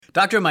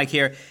Dr. Mike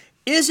here.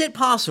 Is it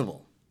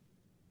possible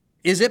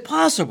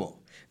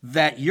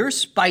that your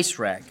spice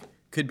rack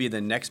could be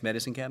the next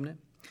medicine cabinet?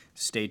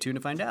 Stay tuned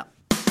to find out.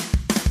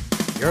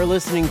 You're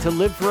listening to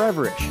Live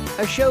Foreverish,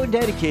 a show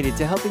dedicated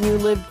to helping you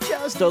live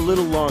just a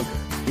little longer.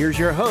 Here's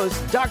your hosts,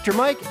 Dr.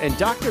 Mike and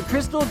Dr.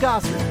 Crystal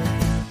Gossard.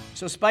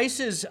 So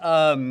spices,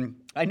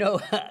 I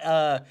know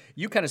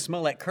you kind of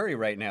smell like curry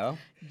right now.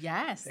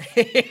 Yes.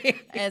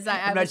 As I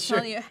I'm was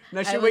telling you, I'm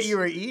not I sure was what you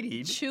were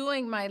eating.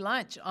 chewing my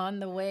lunch on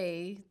the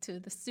way to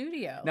the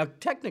studio. Now,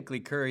 technically,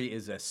 curry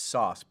is a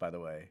sauce, by the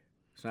way.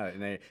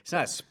 It's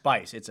not a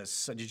spice.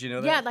 Did you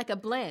know that? Yeah, like a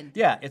blend.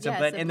 Yeah, it's a Yes,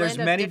 blend, and there's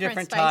blend of many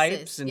different different types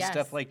spices. and Yes.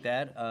 stuff like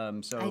that.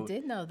 So I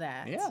did know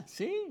that. Yeah,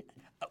 see?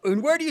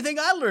 And where do you think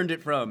I learned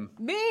it from?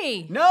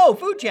 Me. No,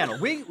 Food Channel.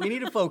 We need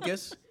to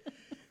focus.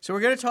 So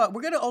we're going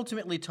to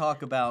ultimately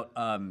talk about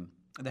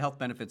the health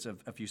benefits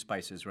of a few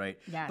spices, right?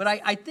 Yes. But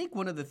I think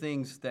one of the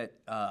things that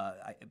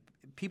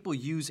people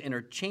use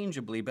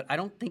interchangeably, but I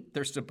don't think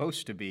they're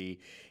supposed to be,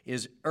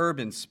 is herb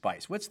and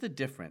spice. What's the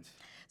difference?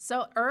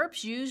 So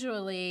herbs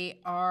usually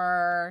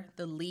are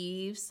the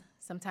leaves,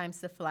 sometimes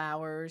the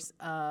flowers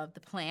of the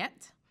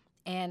plant.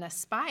 And a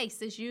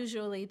spice is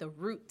usually the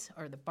root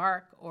or the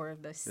bark or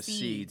the seeds. The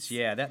seeds,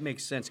 yeah, that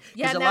makes sense.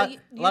 Yeah, Because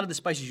now a lot of the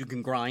spices you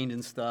can grind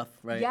and stuff,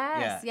 right?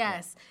 Yes, Yeah.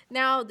 yes.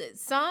 Now,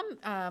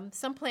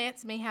 some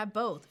plants may have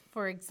both.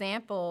 For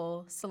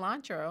example,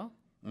 cilantro,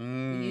 we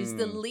use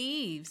the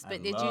leaves.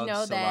 But did you love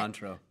know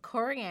cilantro. that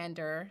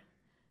coriander,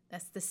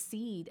 that's the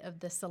seed of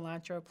the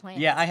cilantro plant?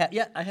 Yeah,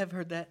 I have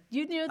heard that.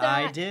 You knew that?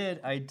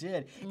 I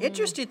did.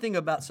 Interesting thing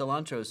about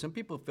cilantro is some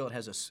people feel it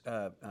has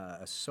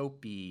a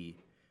soapy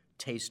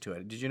taste to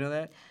it. Did you know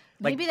that?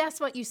 Maybe that's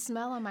what you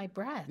smell on my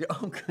breath.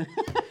 Okay.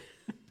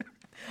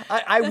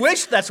 I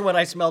wish that's what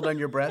I smelled on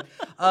your breath.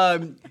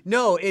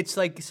 No, it's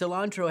like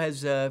cilantro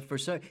has for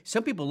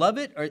some people love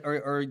it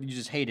or you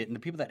just hate it, and the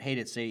people that hate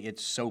it say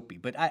it's soapy.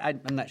 But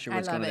I'm not sure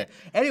what's going on there.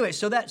 Anyway,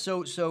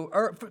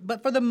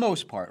 but for the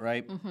most part,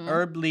 right?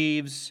 Herb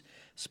leaves.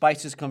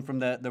 Spices come from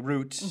the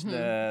roots,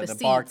 the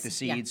bark, the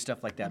seeds, yeah.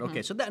 stuff like that.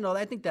 Okay, so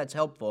I think that's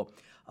helpful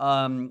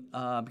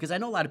because I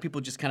know a lot of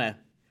people just kind of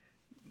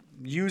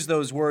use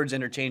those words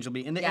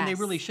interchangeably, and they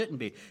really shouldn't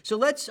be. So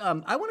let's.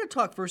 I want to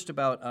talk first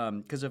about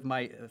because of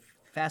my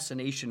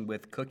fascination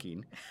with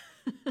cooking.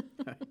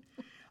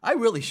 I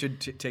really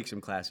should take some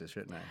classes,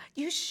 shouldn't I?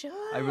 You should.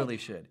 I really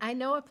should. I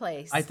know a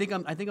place. I think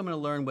I'm going to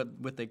learn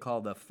what they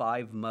call the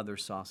 5 mother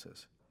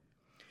sauces.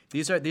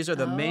 These are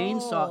the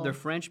main they're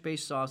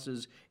French-based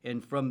sauces,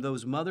 and from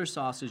those mother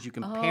sauces you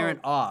can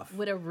parent off.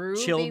 Would a roux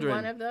children. be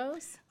one of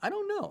those? I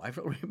don't know. I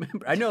don't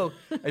remember. I know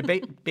a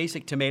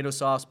basic tomato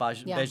sauce,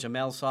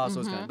 bechamel sauce,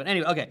 those kind of. But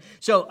anyway, okay.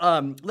 So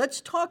let's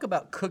talk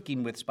about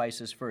cooking with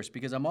spices first,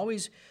 because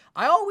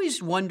I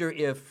always wonder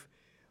if,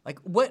 like,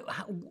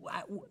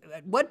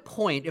 at what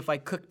point, if I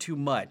cook too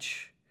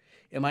much,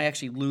 am I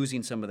actually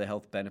losing some of the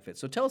health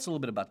benefits? So tell us a little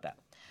bit about that.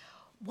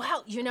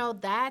 Well,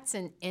 that's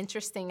an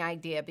interesting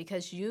idea,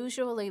 because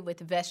usually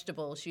with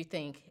vegetables, you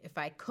think if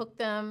I cook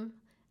them,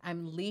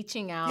 I'm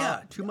leaching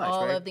out too much,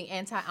 all right? of the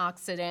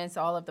antioxidants,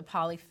 all of the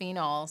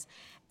polyphenols.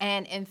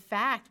 And in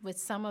fact, with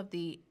some of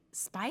the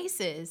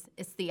spices,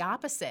 it's the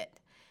opposite.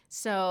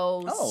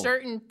 So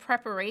certain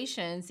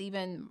preparations,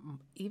 even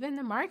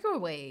the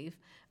microwave,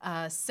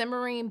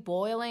 simmering,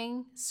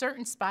 boiling,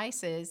 certain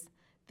spices,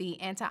 the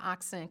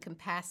antioxidant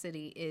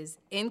capacity is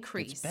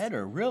increased. It's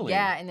better, really.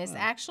 Yeah, and it's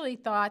actually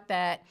thought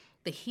that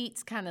the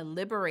heat's kind of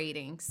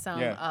liberating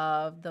some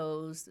of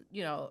those,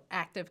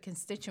 active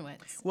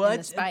constituents in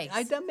the spice.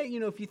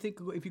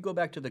 If you go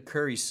back to the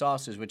curry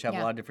sauces, which have a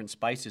lot of different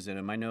spices in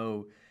them, I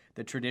know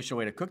the traditional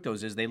way to cook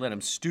those is they let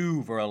them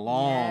stew for a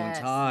long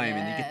time,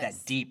 and you get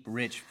that deep,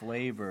 rich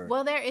flavor.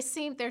 Well, there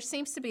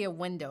seems to be a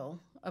window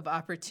of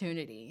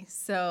opportunity.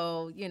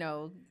 So,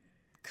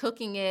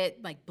 cooking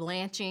it, like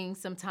blanching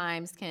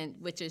sometimes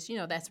which is,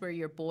 that's where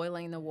you're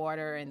boiling the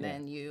water and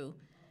then you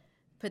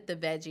put the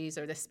veggies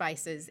or the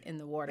spices in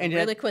the water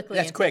really quickly.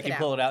 That's and quick. take You it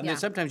pull out. it out. And then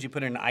sometimes you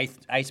put in an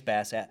ice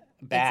bath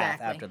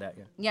after that.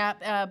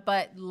 Yeah,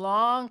 but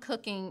long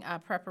cooking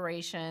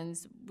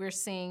preparations, we're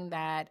seeing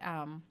that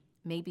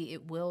maybe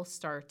it will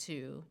start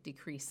to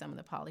decrease some of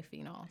the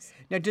polyphenols.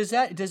 Now, does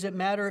it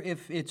matter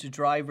if it's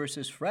dry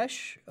versus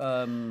fresh?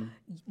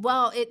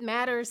 Well, it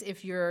matters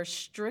if you're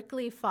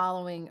strictly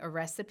following a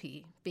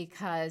recipe,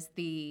 because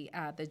the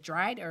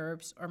dried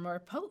herbs are more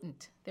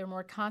potent. They're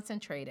more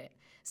concentrated.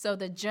 So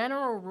the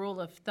general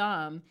rule of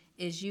thumb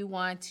is you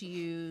want to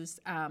use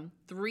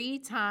 3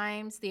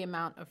 times the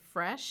amount of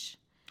fresh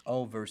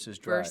versus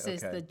dry.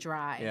 Versus the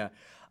dry. Yeah.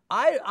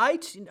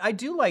 I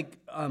do like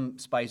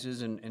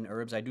spices and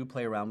herbs. I do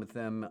play around with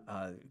them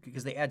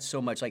because they add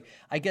so much. Like,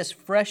 I guess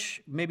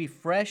fresh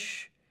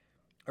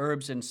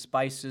herbs and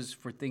spices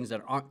for things that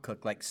aren't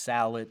cooked, like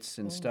salads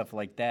and stuff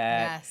like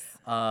that.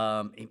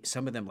 Yes.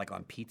 Some of them, like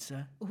on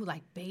pizza. Ooh,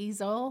 like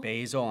basil.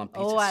 Basil on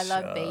pizza. Oh, I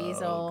love so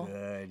basil.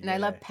 Good, and I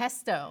love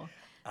pesto.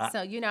 So,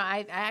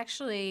 I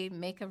actually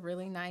make a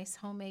really nice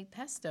homemade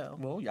pesto.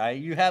 Well,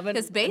 you haven't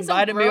Because basil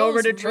invited me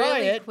over to grows try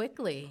really it.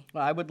 quickly.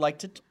 Well, I would like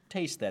to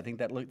taste that. I think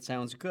that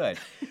sounds good.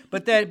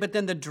 But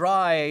then the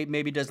dry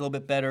maybe does a little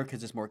bit better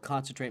because it's more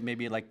concentrate,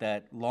 maybe like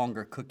that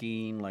longer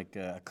cooking, like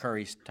a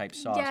curry type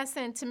sauce. Yes,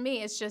 and to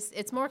me,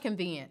 it's more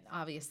convenient,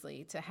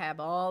 obviously, to have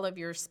all of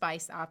your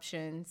spice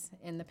options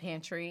in the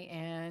pantry,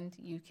 and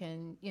you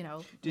can,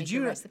 make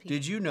your recipe.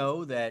 Did you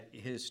know that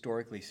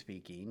historically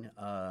speaking,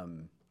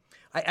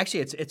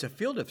 it's a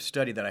field of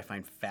study that I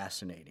find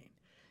fascinating.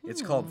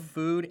 It's called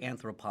food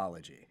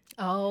anthropology.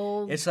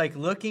 Oh. It's like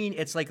looking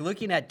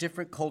at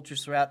different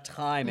cultures throughout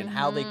time and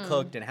how they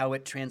cooked and how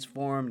it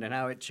transformed and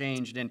how it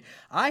changed. And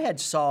I had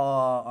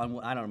saw on,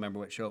 I don't remember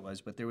what show it was,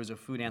 but there was a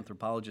food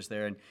anthropologist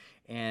there,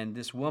 and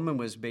this woman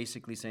was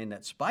basically saying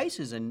that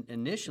spices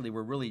initially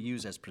were really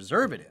used as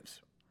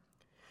preservatives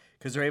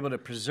because they're able to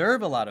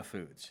preserve a lot of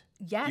foods.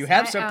 Yes. You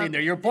have something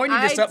there. You're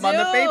pointing to something on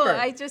the paper.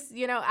 I just,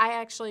 I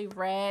actually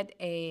read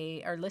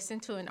or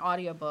listened to an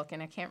audiobook,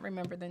 and I can't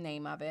remember the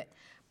name of it,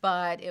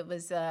 but it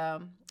was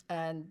a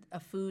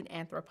food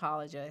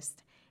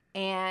anthropologist.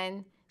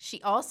 And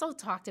she also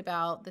talked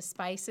about the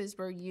spices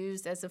were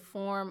used as a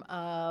form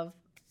of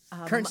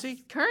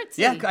currency?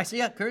 Currency. Yeah, I see.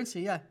 Yeah,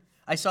 currency, yeah.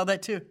 I saw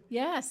that too.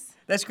 Yes.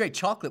 That's great.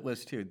 Chocolate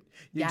was too.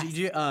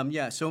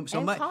 Yes. So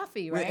and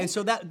coffee, right? And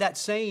so that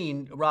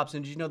saying,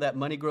 Robson, did you know that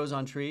money grows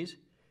on trees?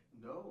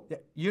 No.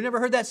 You never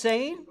heard that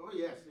saying? Oh,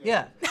 yes.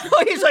 Yeah.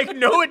 He's like,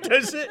 no, it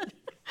doesn't.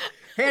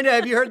 Hannah,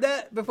 have you heard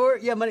that before?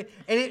 Yeah, money.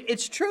 And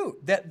it's true.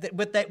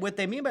 What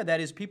they mean by that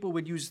is people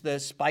would use the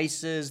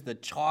spices, the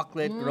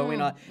chocolate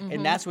growing on,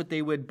 and that's what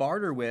they would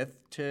barter with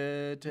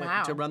to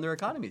run their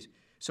economies.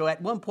 So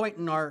at one point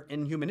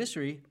in human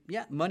history,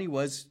 money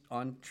was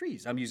on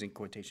trees. I'm using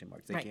quotation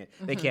marks.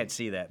 They can't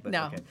see that. But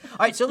no. Okay. All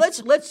right. So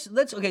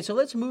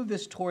let's move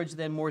this towards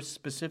then more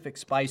specific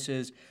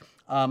spices.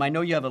 I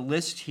know you have a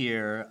list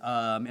here,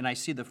 and I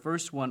see the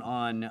first one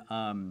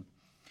on.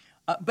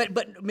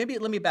 But maybe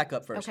let me back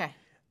up first. Okay.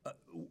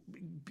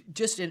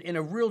 Just in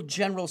a real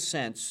general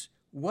sense,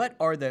 what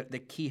are the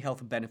key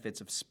health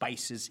benefits of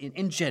spices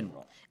in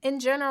general? In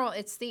general,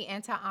 it's the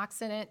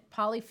antioxidant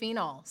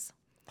polyphenols.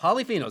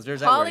 Polyphenols,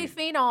 there's that word.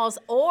 Polyphenols,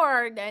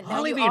 or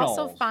now you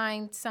also Polyphenols.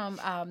 find some,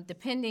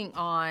 depending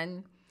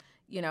on,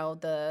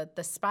 the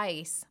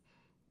spice,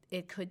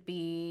 it could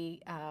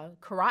be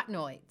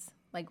carotenoids.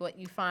 Like what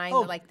you find,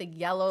 like the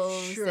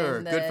yellows. Sure,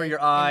 and good for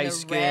your eyes,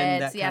 the skin,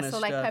 reds. that kind of so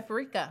stuff. like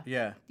paprika.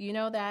 Yeah.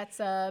 That's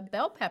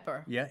bell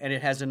pepper. Yeah, and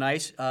it has a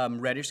nice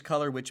reddish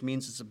color, which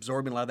means it's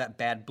absorbing a lot of that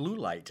bad blue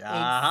light.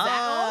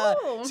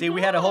 Oh, See,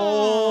 we had a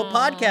whole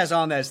podcast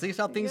on this. These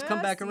how things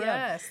come back around.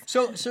 Yes.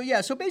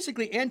 So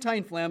basically,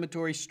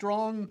 anti-inflammatory,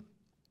 strong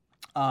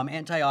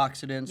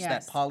antioxidants.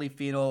 Yes. That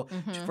polyphenol.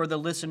 For the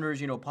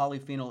listeners,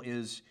 polyphenol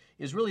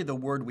is really the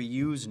word we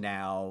use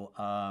now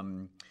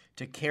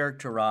to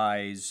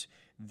characterize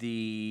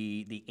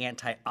the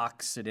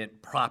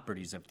antioxidant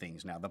properties of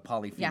things now, the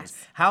polyphenols.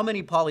 Yes. How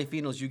many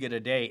polyphenols you get a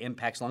day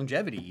impacts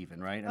longevity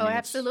even, right?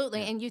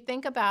 Absolutely. And you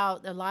think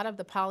about a lot of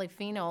the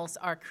polyphenols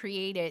are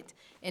created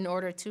in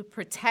order to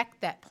protect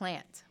that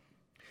plant.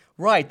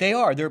 Right, they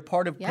are. They're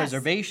part of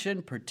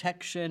preservation,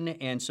 protection,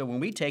 and so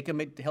when we take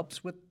them, it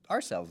helps with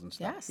our cells and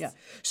stuff. Yes. Yeah.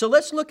 So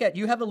let's look at,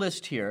 you have a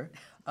list here.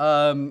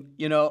 So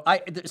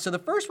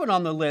the first one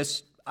on the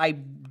list, I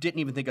didn't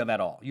even think of at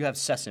all. You have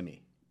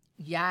sesame.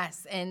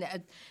 Yes, and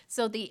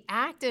so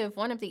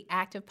one of the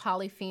active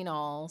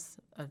polyphenols,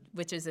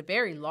 which is a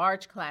very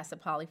large class of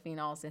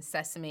polyphenols in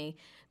sesame,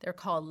 they're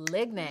called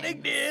lignans.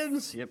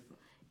 Lignans. Yep.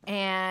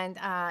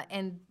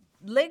 And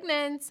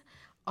lignans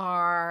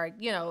are,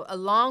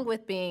 along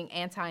with being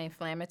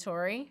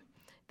anti-inflammatory,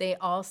 they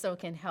also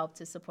can help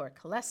to support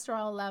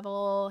cholesterol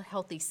level,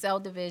 healthy cell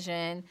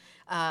division,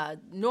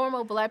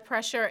 normal blood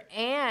pressure,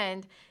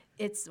 and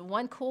it's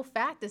one cool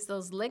fact is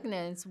those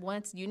lignans,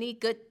 once you need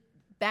good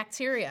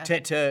bacteria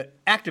to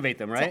activate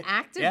them, right? To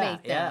activate them.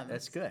 Yeah,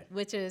 that's good.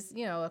 Which is,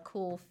 a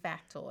cool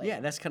factoid. Yeah,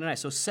 that's kind of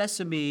nice. So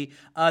sesame.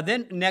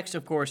 Then next,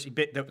 of course,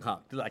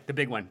 like the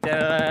big one.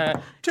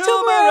 Turmeric!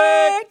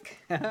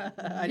 I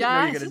didn't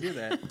know you were going to do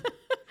that.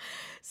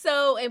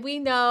 So, and we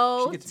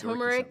know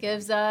turmeric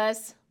gives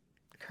us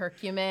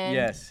curcumin.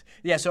 Yes.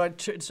 Yeah, so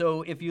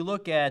if you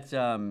look at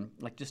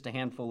like just a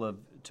handful of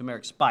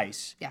turmeric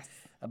spice, yes,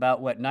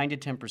 about 9 to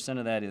 10%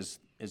 of that is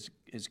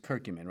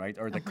curcumin, right?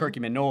 Or the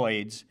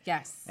curcuminoids.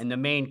 Yes. And the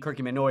main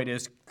curcuminoid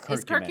is curcumin.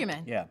 It's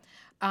curcumin. Yeah.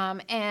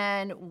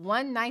 And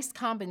one nice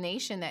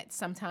combination that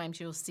sometimes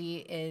you'll see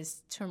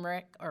is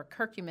turmeric or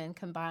curcumin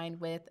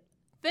combined with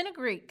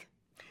fenugreek.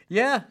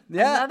 Yeah.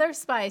 Another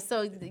spice.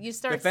 So you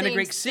start the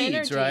fenugreek seeing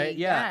seeds, synergy. right?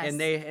 Yeah.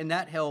 Yes. And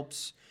that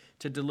helps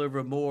to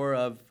deliver more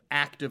of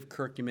active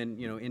curcumin,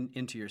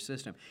 into your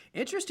system.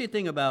 Interesting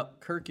thing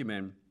about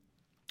curcumin,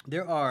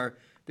 there are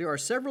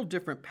several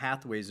different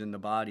pathways in the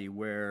body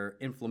where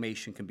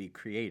inflammation can be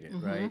created,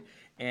 right?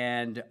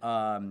 And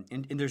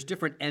there's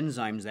different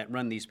enzymes that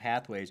run these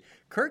pathways.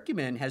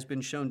 Curcumin has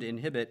been shown to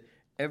inhibit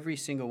every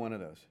single one of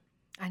those.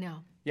 I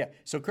know. Yeah,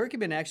 so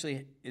curcumin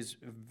actually is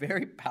a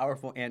very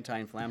powerful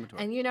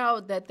anti-inflammatory. And you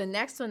know that the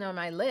next one on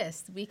my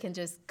list, we can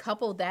just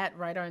couple that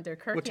right under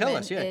curcumin, tell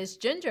us, is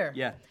ginger.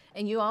 Yeah.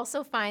 And you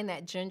also find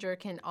that ginger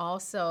can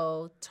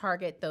also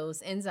target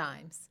those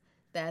enzymes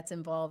that's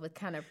involved with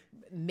kind of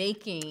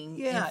making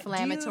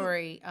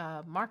inflammatory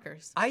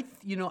markers. I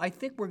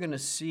think we're going to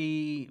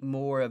see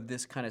more of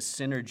this kind of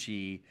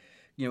synergy,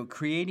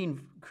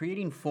 creating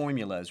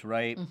formulas,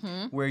 right?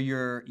 Where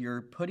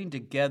you're putting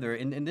together,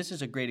 and this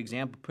is a great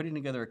example, putting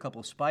together a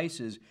couple of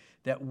spices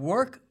that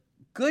work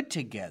good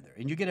together,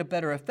 and you get a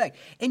better effect.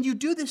 And you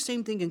do the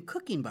same thing in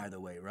cooking, by the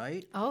way,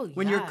 right? Oh,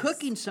 When you're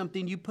cooking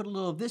something, you put a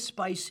little of this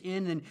spice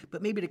in,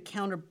 but maybe to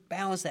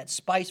counterbalance that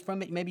spice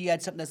from it, maybe you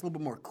add something that's a little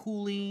bit more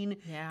cooling,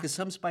 because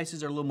some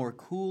spices are a little more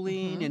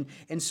cooling,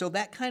 and so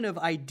that kind of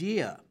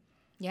idea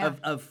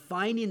of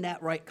finding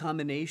that right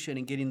combination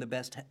and getting the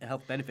best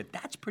health benefit,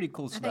 that's pretty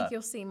cool stuff. I think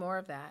you'll see more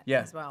of that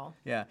as well.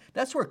 Yeah,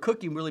 that's where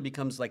cooking really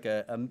becomes like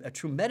a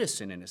true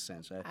medicine in a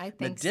sense. I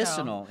think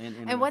medicinal. So.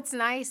 And what's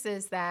nice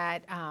is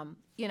that,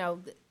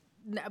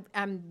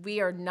 we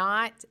are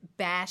not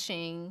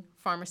bashing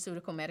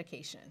pharmaceutical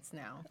medications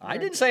now. I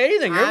didn't say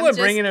anything. You're the one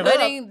bringing it up.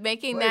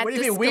 Making that what do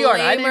you disclaimer mean we are?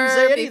 I didn't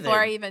say anything. before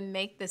I even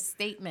make the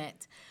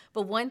statement.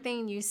 But one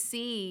thing you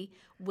see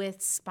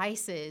with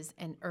spices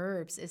and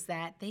herbs is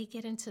that they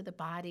get into the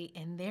body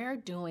and they're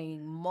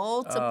doing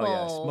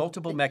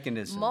multiple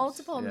mechanisms,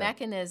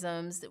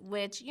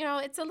 which,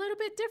 it's a little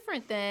bit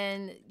different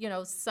than,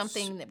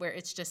 something where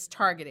it's just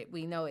targeted.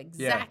 We know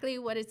exactly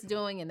what it's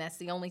doing, and that's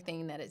the only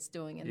thing that it's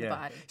doing in the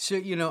body. So,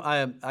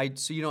 I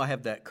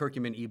have that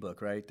curcumin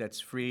ebook, right?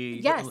 That's free.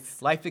 Yes.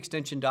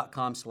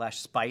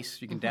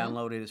 Lifeextension.com/spice. You can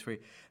download it. It's free.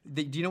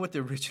 Do you know what the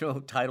original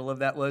title of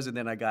that was? And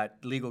then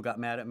legal got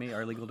mad at me,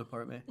 our legal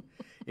department.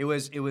 It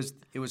was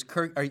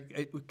are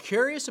you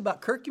curious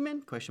about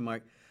curcumin? ?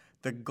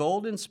 The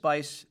golden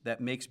spice that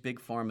makes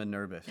Big Pharma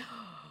nervous.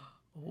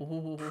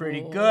 Ooh.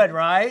 Pretty good,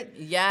 right?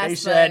 Yes. They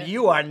said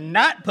you are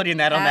not putting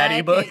that on that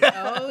ebook.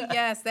 Oh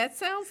yes, that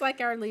sounds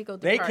like our legal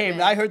department.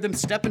 I heard them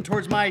stepping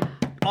towards my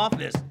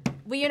office.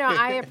 Well,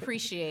 I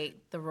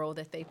appreciate the role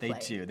that they play. They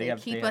do. They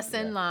keep us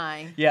in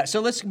line. Yeah.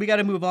 So we got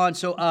to move on.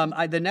 So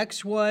the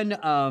next one,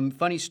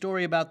 funny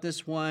story about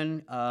this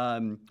one,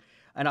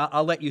 and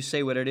I'll let you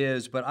say what it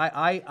is. But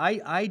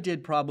I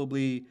did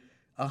probably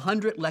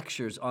 100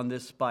 lectures on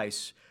this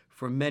spice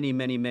for many,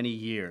 many, many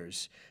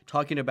years,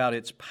 talking about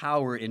its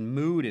power in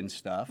mood and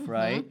stuff,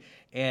 right?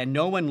 And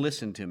no one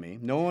listened to me.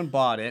 No one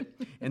bought it.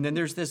 And then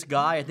there's this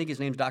guy, I think his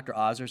name's Dr.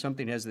 Oz or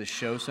something, he has this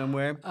show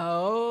somewhere.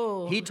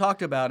 Oh. He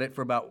talked about it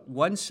for about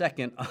 1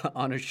 second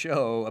on a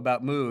show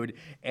about mood,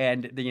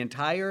 and the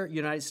entire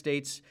United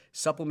States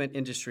supplement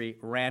industry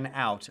ran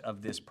out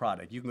of this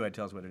product. You can go ahead and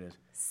tell us what it is.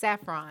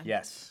 Saffron.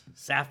 Yes,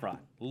 saffron.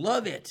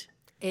 Love it.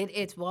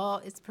 It's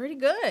pretty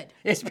good.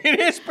 It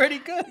is pretty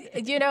good.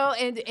 And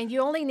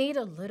you only need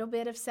a little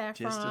bit of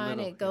saffron. Just a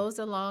little. It goes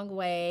a long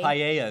way.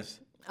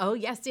 Paellas. Oh,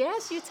 yes.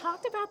 You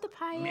talked about the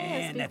paellas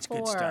Man, before. that's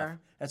good stuff.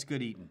 That's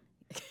good eating.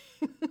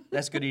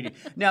 That's good eating.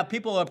 Now,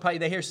 people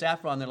they hear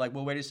saffron, they're like,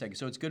 well, wait a second.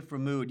 So it's good for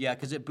mood. Yeah,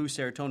 because it boosts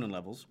serotonin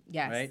levels.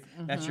 Yes. Right?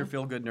 That's your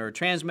feel-good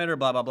neurotransmitter,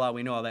 blah, blah, blah.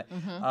 We know all that.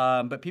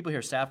 But people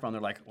hear saffron,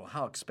 they're like, well,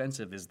 how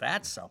expensive is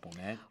that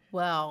supplement?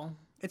 Well,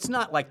 it's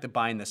not like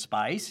buying the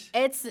spice.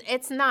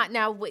 It's not.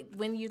 Now,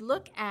 when you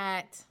look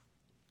at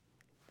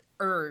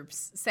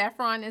herbs,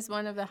 saffron is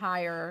one of the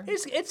higher.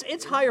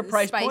 It's higher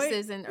price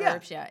spices point. and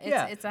herbs.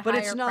 Yeah, it's a but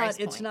higher it's not. price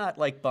point. It's not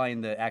like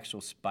buying the actual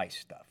spice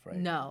stuff, right?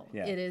 No,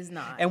 it is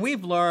not. And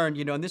we've learned,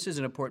 and this is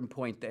an important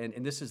point,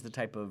 and this is the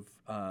type of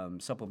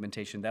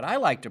supplementation that I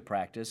like to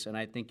practice, and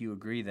I think you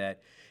agree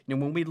that,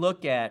 when we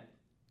look at,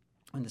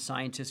 and the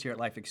scientists here at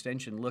Life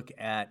Extension look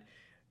at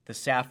the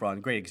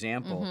saffron, great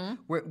example.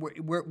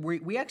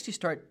 We actually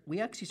start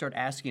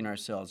asking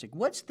ourselves, like,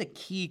 what's the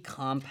key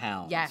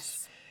compounds?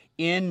 Yes.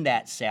 In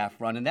that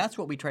saffron, and that's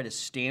what we try to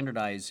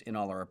standardize in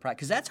all our practice,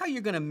 because that's how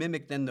you're going to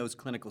mimic then those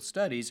clinical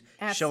studies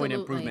showing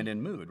improvement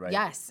in mood, right?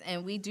 Yes,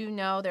 and we do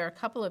know there are a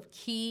couple of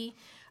key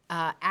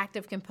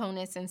active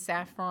components in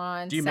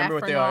saffron. Do you remember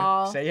what they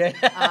are? Say it.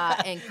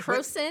 And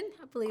crocin,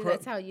 I believe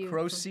that's how you.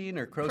 Crocin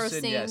or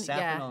crocin, yeah,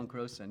 saffronol and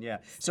crocin, yeah.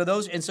 So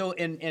those, and so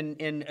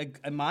in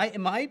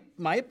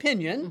my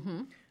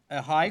opinion.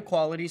 A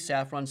high-quality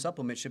saffron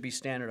supplement should be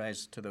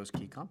standardized to those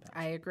key compounds.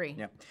 I agree.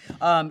 Yeah.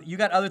 You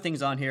got other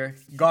things on here.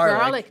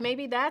 Garlic.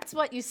 Maybe that's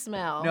what you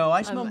smell. No,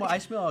 I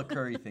smell a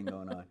curry thing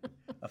going on.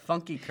 A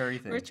funky curry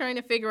thing. We're trying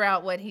to figure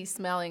out what he's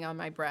smelling on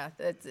my breath.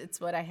 It's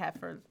what I have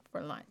for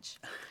lunch.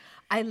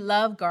 I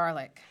love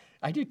garlic.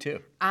 I do too.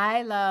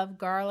 I love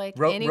garlic.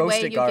 Any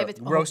way you give it.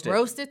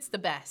 Roasted's the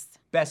best.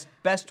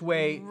 Best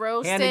way.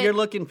 Roast Hannah, it. you're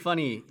looking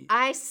funny.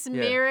 I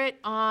smear it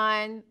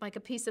on like a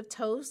piece of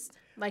toast.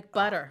 Like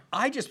butter.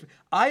 I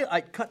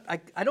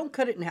don't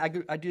cut it in half.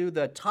 I do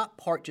the top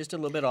part just a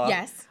little bit off.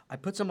 Yes. I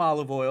put some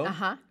olive oil.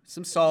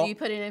 Some salt. Do you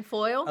put it in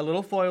foil? A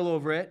little foil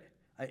over it.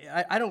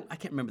 I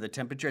can't remember the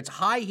temperature. It's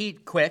high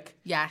heat, quick.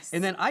 Yes.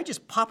 And then I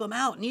just pop them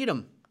out and eat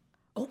them.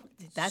 Oh,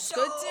 that's so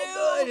good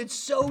too. good. It's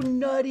so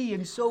nutty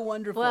and so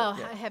wonderful. Well,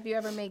 have you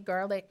ever made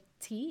garlic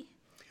tea?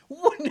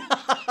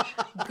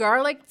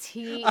 Garlic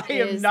tea I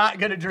am not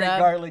going to drink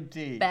garlic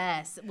tea.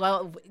 Best.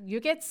 Well, you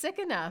get sick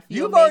enough.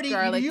 You've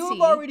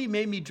already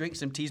made me drink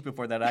some teas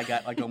before that I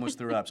got almost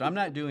threw up. So I'm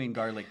not doing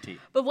garlic tea.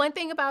 But one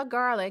thing about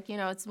garlic,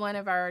 it's one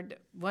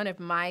of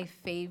my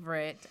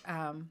favorite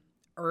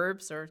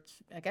herbs, or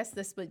I guess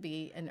this would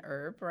be an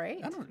herb,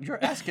 right?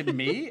 You're asking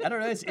me? I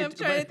don't know. I'm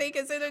trying to think,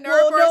 is it an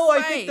herb or a I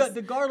spice? think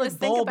the garlic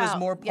bulb is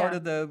more part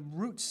of the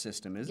root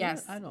system, isn't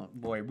Yes. it? I don't.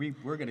 Boy,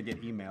 we're going to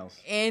get emails.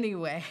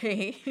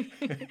 Anyway,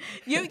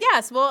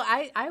 yes. Well,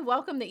 I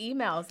welcome the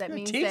emails. That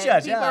means teach that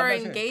us. people Yeah, are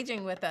that's it.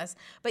 engaging with us.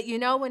 But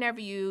whenever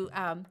you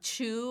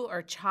chew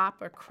or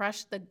chop or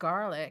crush the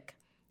garlic,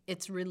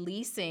 it's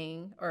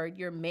releasing, or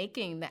you're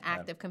making the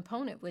active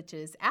component, which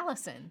is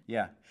allicin.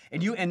 Yeah,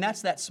 and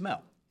that's that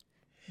smell.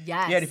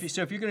 Yes. Yeah. If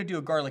you're going to do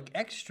a garlic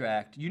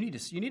extract, you need to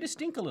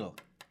stink a little.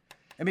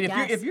 I mean,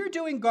 if you're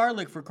doing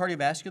garlic for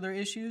cardiovascular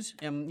issues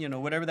and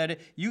whatever that is,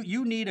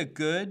 you need a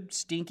good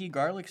stinky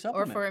garlic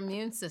supplement. Or for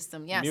immune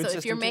system. Yeah. Immune So if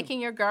system you're too.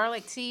 making your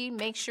garlic tea,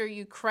 make sure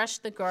you crush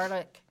the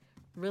garlic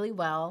really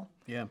well.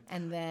 Yeah.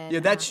 And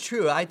then that's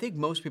true. I think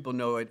most people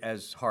know it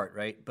as heart,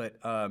 right? But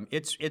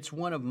it's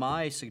one of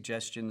my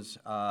suggestions,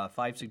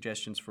 5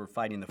 suggestions for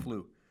fighting the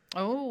flu.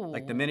 Oh.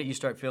 Like the minute you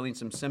start feeling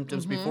some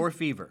symptoms before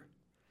fever,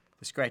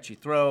 the scratchy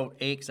throat,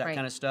 aches, that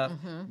kind of stuff,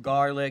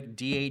 garlic,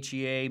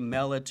 DHEA,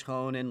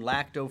 melatonin,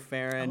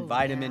 lactoferrin,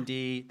 vitamin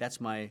D. That's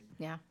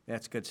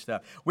good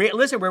stuff.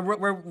 Listen,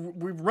 we're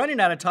running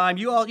out of time.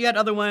 You had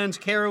other ones: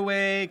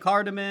 caraway,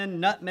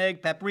 cardamom,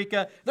 nutmeg,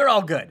 paprika. They're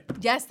all good.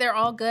 Yes, they're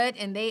all good,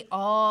 and they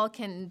all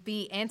can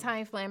be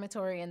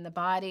anti-inflammatory in the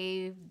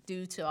body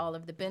due to all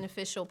of the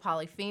beneficial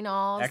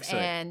polyphenols.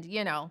 Excellent.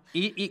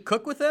 And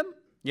Cook with them.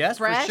 Yes,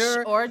 fresh for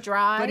sure. or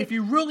dry. But if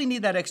you really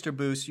need that extra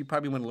boost, you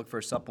probably want to look for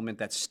a supplement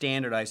that's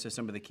standardized to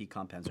some of the key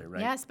compounds there,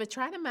 right? Yes, but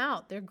try them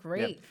out. They're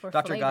great for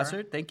Dr. flavor.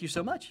 Gossard, thank you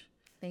so much.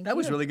 Thank That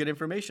was you. really good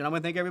information. I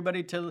want to thank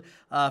everybody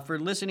for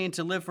listening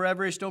to Live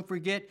Foreverish. Don't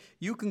forget,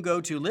 you can go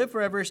to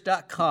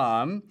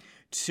liveforeverish.com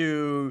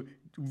to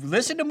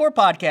listen to more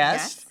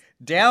podcasts,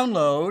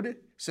 download,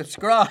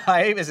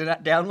 subscribe. Is it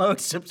not download?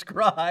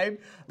 Subscribe,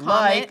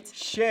 like,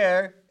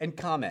 share, and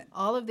comment.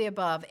 All of the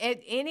above.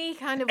 Any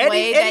kind of Any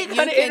way that kind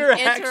you of can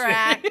interaction.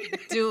 interact,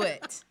 do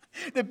it.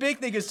 The big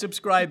thing is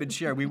subscribe and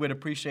share. We would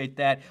appreciate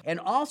that. And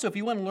also, if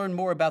you want to learn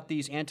more about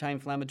these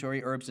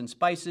anti-inflammatory herbs and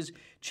spices,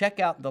 check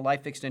out the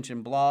Life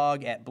Extension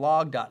blog at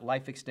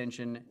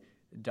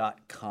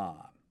blog.lifeextension.com.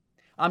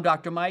 I'm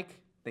Dr. Mike.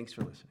 Thanks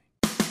for listening.